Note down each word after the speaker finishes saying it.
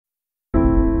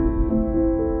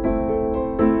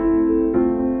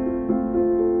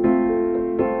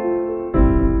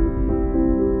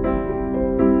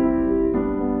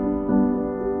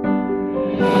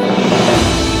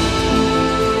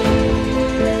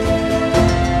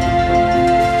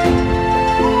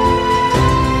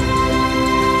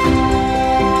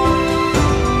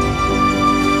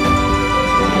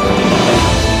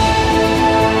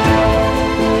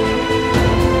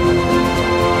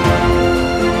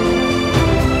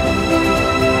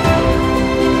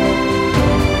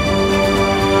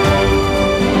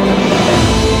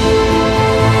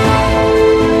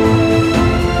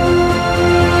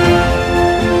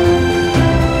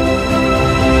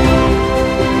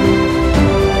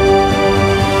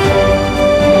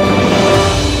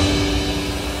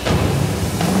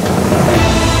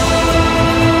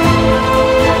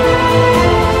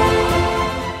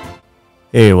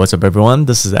Hey, what's up everyone?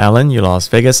 This is Alan, your Las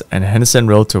Vegas and Henderson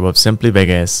Realtor of Simply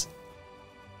Vegas.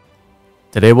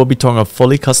 Today we'll be touring a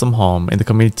fully custom home in the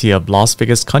community of Las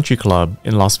Vegas Country Club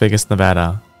in Las Vegas,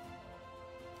 Nevada.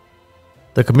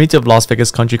 The community of Las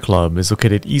Vegas Country Club is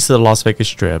located east of the Las Vegas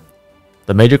Strip.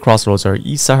 The major crossroads are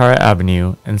East Sahara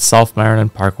Avenue and South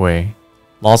Maryland Parkway.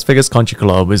 Las Vegas Country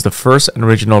Club is the first and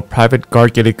original private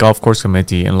guard-gated golf course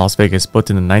community in Las Vegas built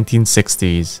in the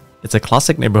 1960s. It's a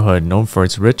classic neighborhood known for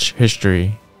its rich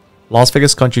history. Las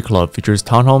Vegas Country Club features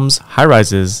townhomes,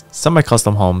 high-rises,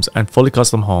 semi-custom homes, and fully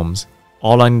custom homes,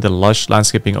 all lining the lush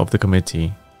landscaping of the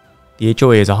community. The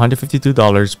HOA is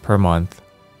 $152 per month.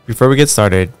 Before we get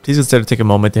started, please consider taking a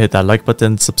moment to hit that like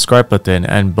button, subscribe button,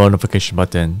 and bell notification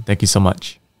button. Thank you so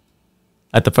much.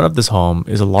 At the front of this home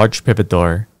is a large pivot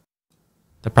door.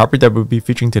 The property that we'll be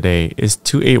featuring today is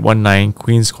 2819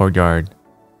 Queens Courtyard.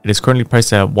 It is currently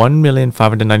priced at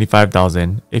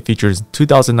 $1,595,000. It features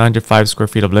 2,905 square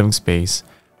feet of living space,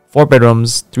 4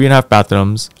 bedrooms, 3.5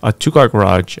 bathrooms, a 2-car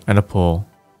garage, and a pool.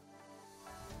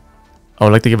 I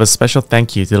would like to give a special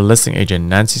thank you to the listing agent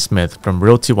Nancy Smith from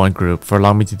Realty One Group for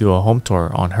allowing me to do a home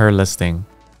tour on her listing.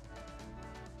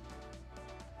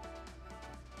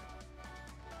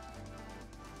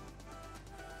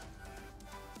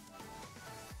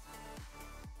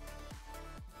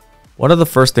 One of the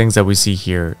first things that we see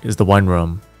here is the wine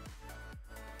room.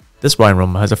 This wine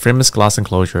room has a frameless glass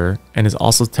enclosure and is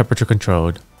also temperature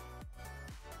controlled.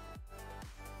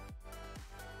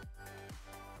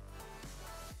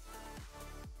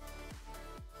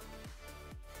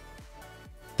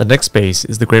 The next space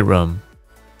is the great room.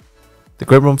 The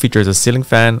great room features a ceiling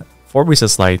fan, 4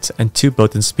 recessed lights, and 2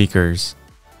 built-in speakers.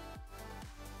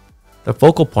 The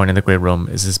focal point in the great room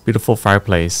is this beautiful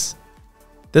fireplace.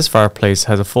 This fireplace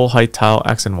has a full height tile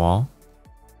accent wall.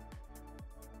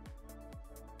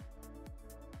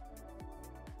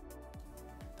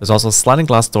 There's also a sliding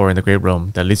glass door in the great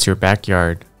room that leads to your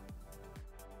backyard.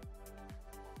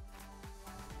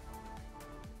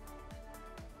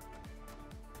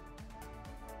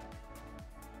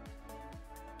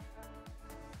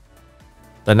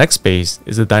 The next space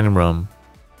is the dining room.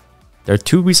 There are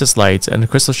 2 recessed lights and a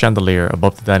crystal chandelier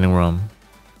above the dining room.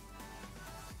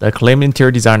 The acclaimed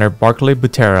interior designer Barclay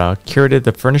Butera curated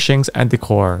the furnishings and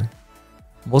decor.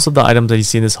 Most of the items that you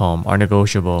see in this home are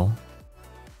negotiable.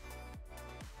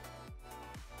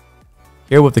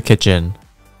 Here with the kitchen.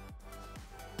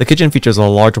 The kitchen features a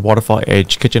large waterfall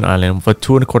edge kitchen island with a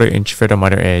 2¼ inch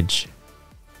miter edge.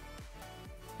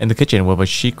 In the kitchen we have a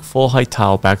chic full height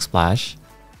tile backsplash,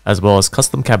 as well as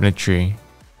custom cabinetry.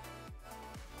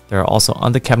 There are also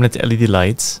on the cabinet LED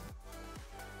lights.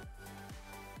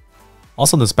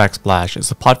 Also in this backsplash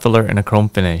is a pot filler in a chrome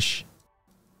finish.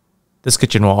 This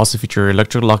kitchen will also feature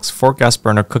Electrolux 4 gas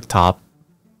burner cooktop.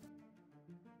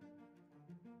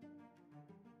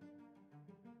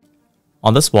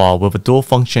 On this wall we have a dual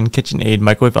function KitchenAid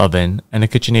microwave oven and a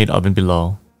KitchenAid oven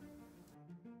below.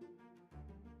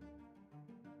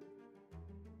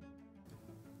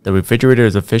 The refrigerator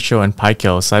is a Fisher and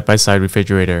Paykel side-by-side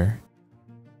refrigerator.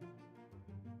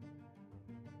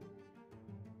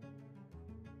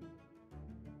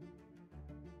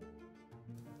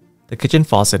 The kitchen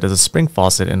faucet is a spring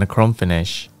faucet in a chrome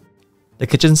finish. The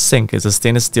kitchen sink is a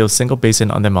stainless steel single basin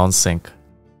under-mount sink.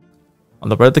 On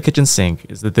the right of the kitchen sink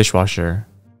is the dishwasher.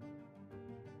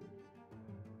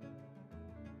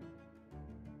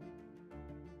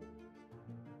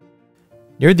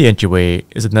 Near the entryway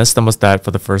is a Nest thermostat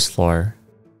for the first floor.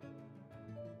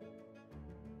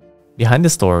 Behind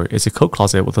this door is a coat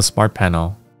closet with a smart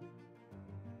panel.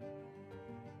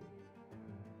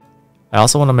 I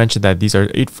also want to mention that these are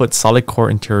 8-foot solid core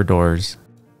interior doors.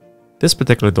 This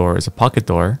particular door is a pocket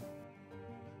door.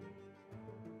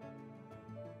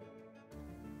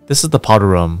 This is the powder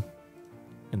room.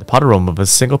 In the powder room we have a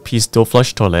single piece dual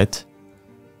flush toilet.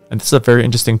 And this is a very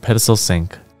interesting pedestal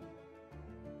sink.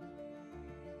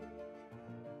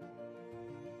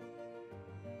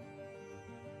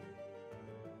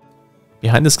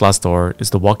 Behind this glass door is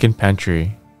the walk-in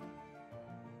pantry.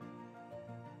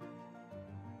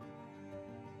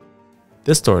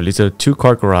 This door leads to a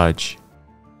 2-car garage.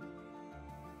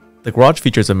 The garage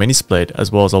features a mini split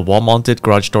as well as a wall-mounted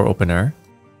garage door opener.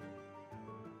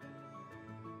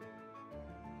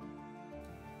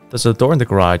 There's a door in the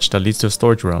garage that leads to a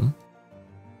storage room.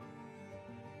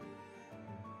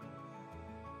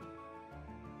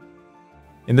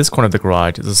 In this corner of the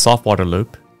garage is a soft water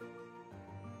loop.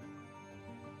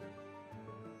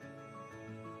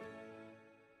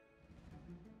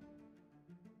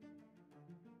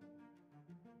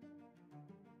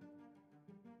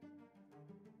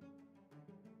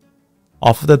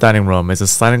 Off of the dining room is a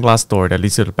sliding glass door that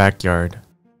leads to the backyard.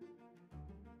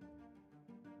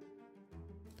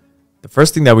 The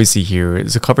first thing that we see here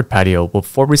is a covered patio with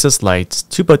 4 recessed lights,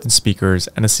 2 built-in speakers,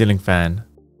 and a ceiling fan.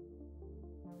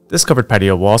 This covered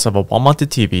patio will also have a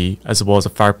wall-mounted TV as well as a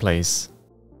fireplace.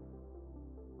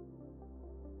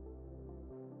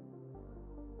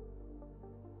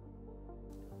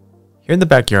 Here in the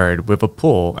backyard, we have a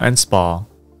pool and spa.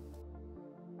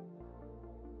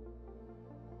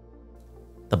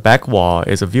 The back wall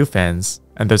is a view fence,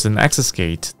 and there's an access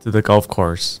gate to the golf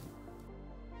course.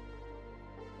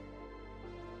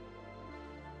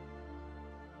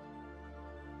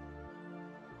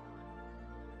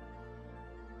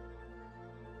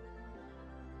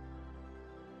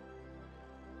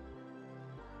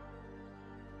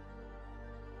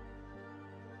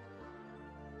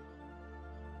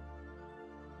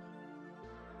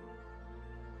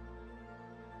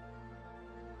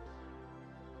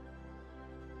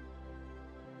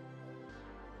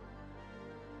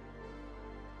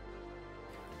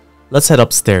 Let's head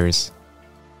upstairs.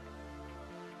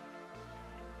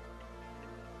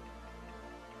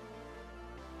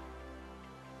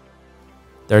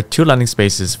 There are 2 landing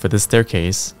spaces for this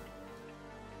staircase.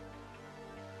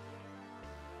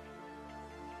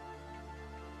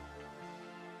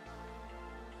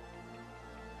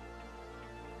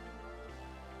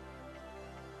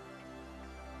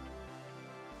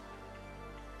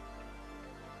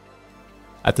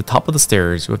 At the top of the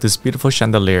stairs, we have this beautiful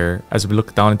chandelier as we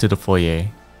look down into the foyer.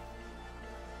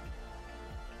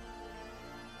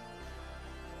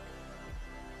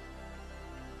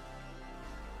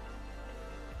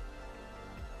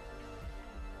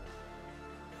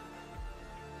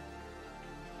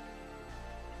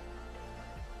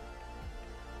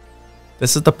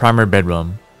 This is the primary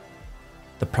bedroom.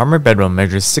 The primary bedroom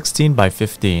measures 16 by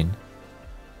 15.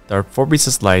 There are 4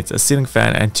 recessed lights, a ceiling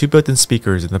fan, and 2 built-in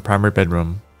speakers in the primary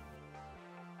bedroom.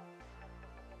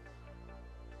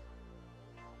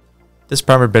 This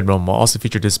primary bedroom will also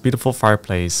feature this beautiful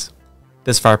fireplace.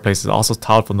 This fireplace is also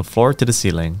tiled from the floor to the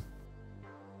ceiling.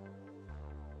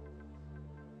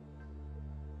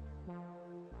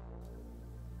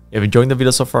 If you're enjoying the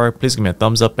video so far, please give me a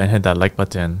thumbs up and hit that like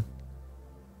button.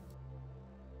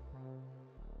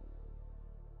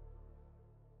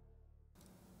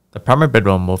 The primary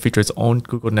bedroom will feature its own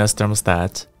Google Nest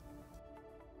thermostat.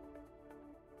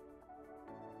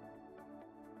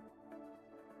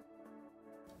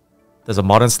 There's a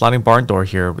modern sliding barn door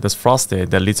here with this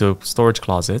frosted that leads to a storage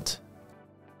closet.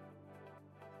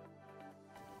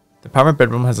 The primary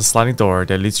bedroom has a sliding door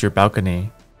that leads to your balcony.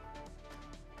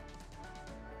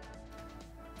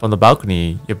 From the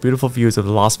balcony, you have beautiful views of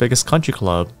the Las Vegas Country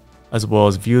Club, as well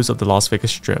as views of the Las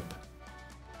Vegas Strip.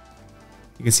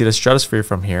 You can see the stratosphere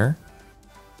from here.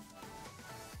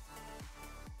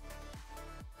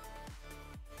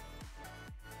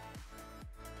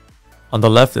 On the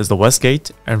left is the West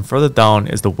Gate, and further down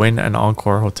is the Wynn and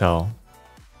Encore Hotel.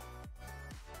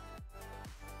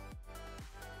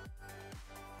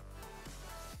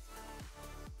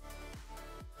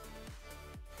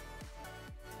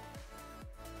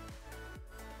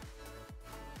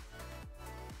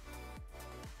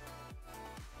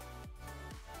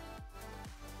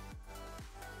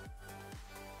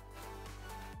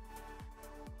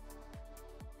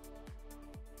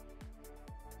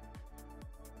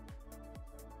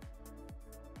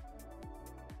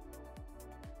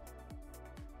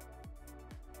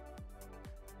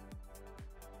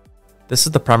 This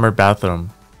is the primary bathroom.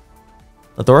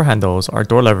 The door handles are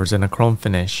door levers in a chrome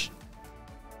finish.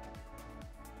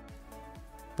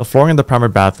 The flooring in the primary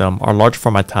bathroom are large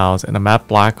format tiles in a matte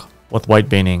black with white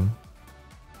veining.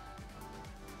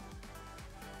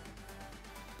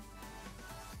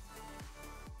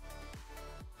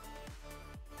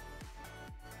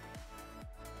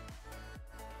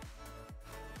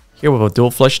 Here we have a dual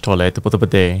flush toilet with a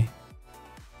bidet.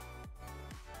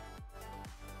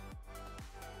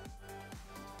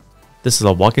 This is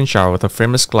a walk-in shower with a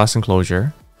frameless glass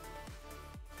enclosure.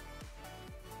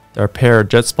 There are a pair of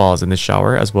jet spas in the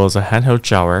shower, as well as a handheld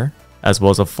shower, as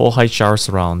well as a full height shower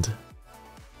surround.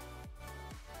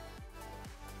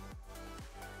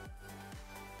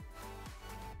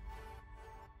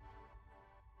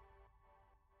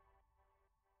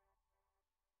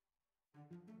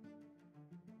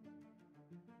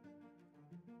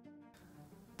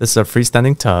 This is a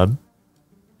freestanding tub,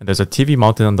 and there's a TV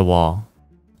mounted on the wall.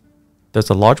 There's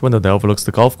a large window that overlooks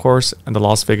the golf course and the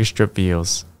Las Vegas Strip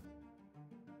views.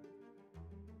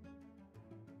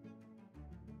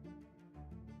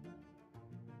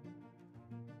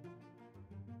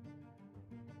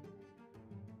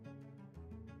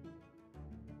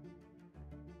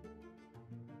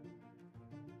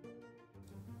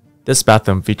 This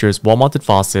bathroom features wall-mounted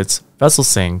faucets, vessel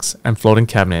sinks, and floating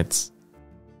cabinets.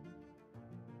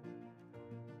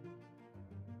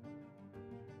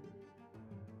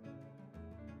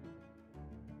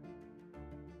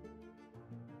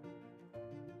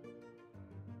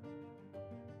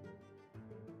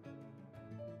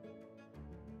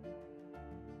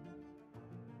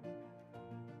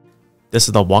 This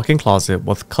is the walk-in closet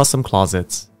with custom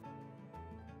closets.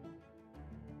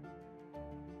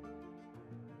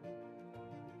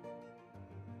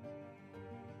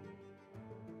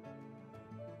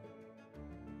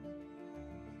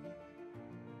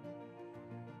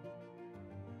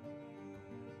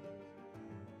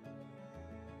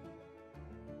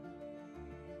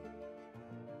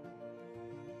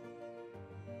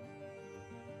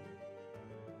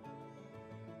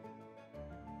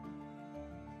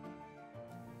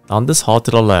 Down this hall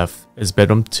to the left is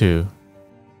bedroom 2.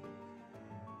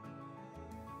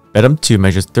 Bedroom 2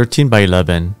 measures 13 by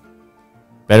 11.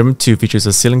 Bedroom 2 features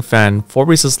a ceiling fan, 4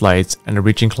 recessed lights, and a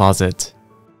reaching closet.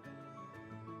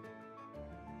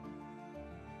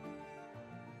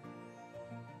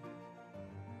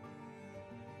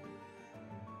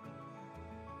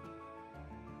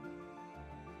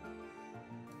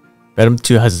 Bedroom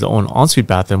 2 has its own ensuite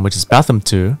bathroom, which is bathroom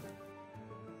 2.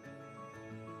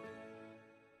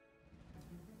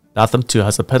 Bathroom 2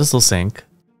 has a pedestal sink.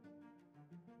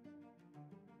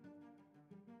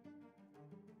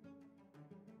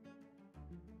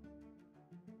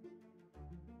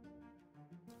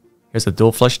 Here's a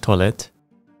dual flush toilet.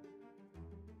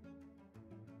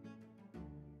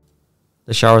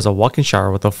 The shower is a walk-in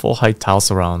shower with a full height tile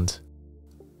surround.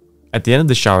 At the end of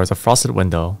the shower is a frosted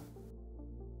window.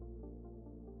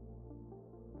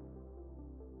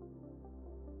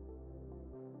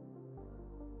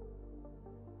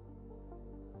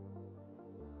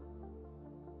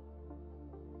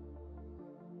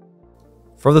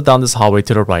 Further down this hallway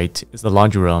to the right is the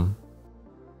laundry room.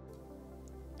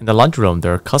 In the laundry room,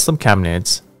 there are custom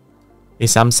cabinets, a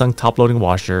Samsung top-loading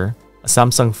washer, a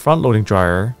Samsung front-loading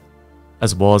dryer,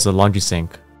 as well as a laundry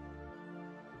sink.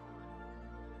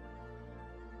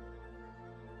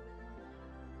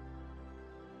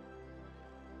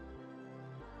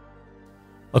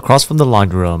 Across from the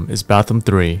laundry room is bathroom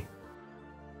 3.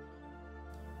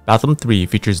 Bathroom 3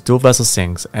 features dual vessel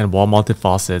sinks and wall-mounted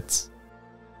faucets.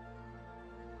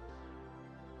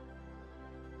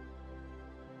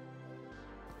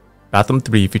 Bathroom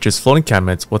 3 features floating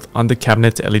cabinets with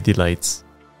under-cabinet LED lights.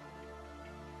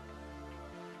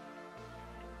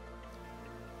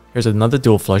 Here's another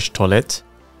dual flush toilet,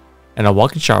 and a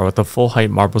walk-in shower with a full-height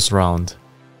marble surround.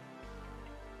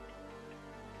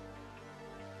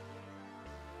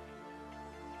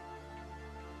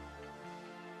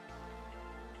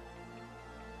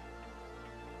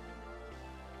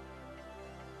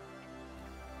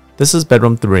 This is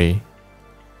bedroom 3.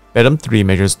 Bedroom 3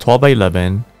 measures 12 by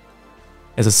 11,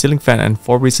 has a ceiling fan and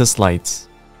 4 recessed lights.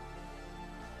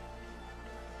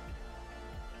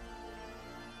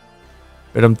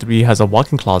 Bedroom 3 has a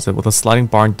walk-in closet with a sliding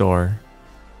barn door.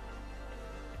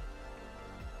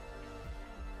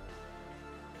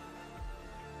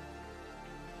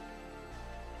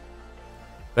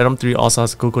 Bedroom 3 also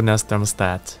has a Google Nest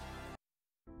thermostat.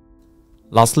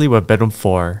 Lastly, we have bedroom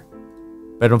 4.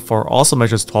 Bedroom 4 also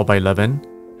measures 12 by 11,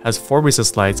 has 4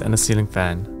 recessed lights and a ceiling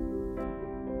fan.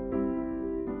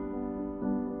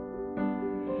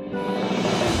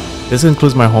 This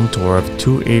concludes my home tour of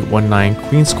 2819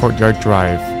 Queens Courtyard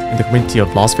Drive in the community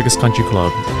of Las Vegas Country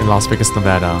Club in Las Vegas,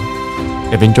 Nevada.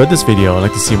 If you enjoyed this video and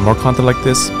like to see more content like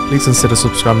this, please consider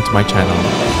subscribing to my channel.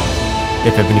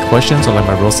 If you have any questions or like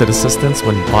my real estate assistance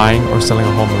when buying or selling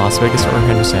a home in Las Vegas or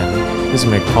Henderson, please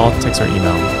give me a call, text, or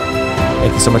email.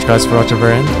 Thank you so much guys for watching to the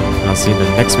very end, and I'll see you in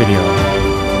the next video.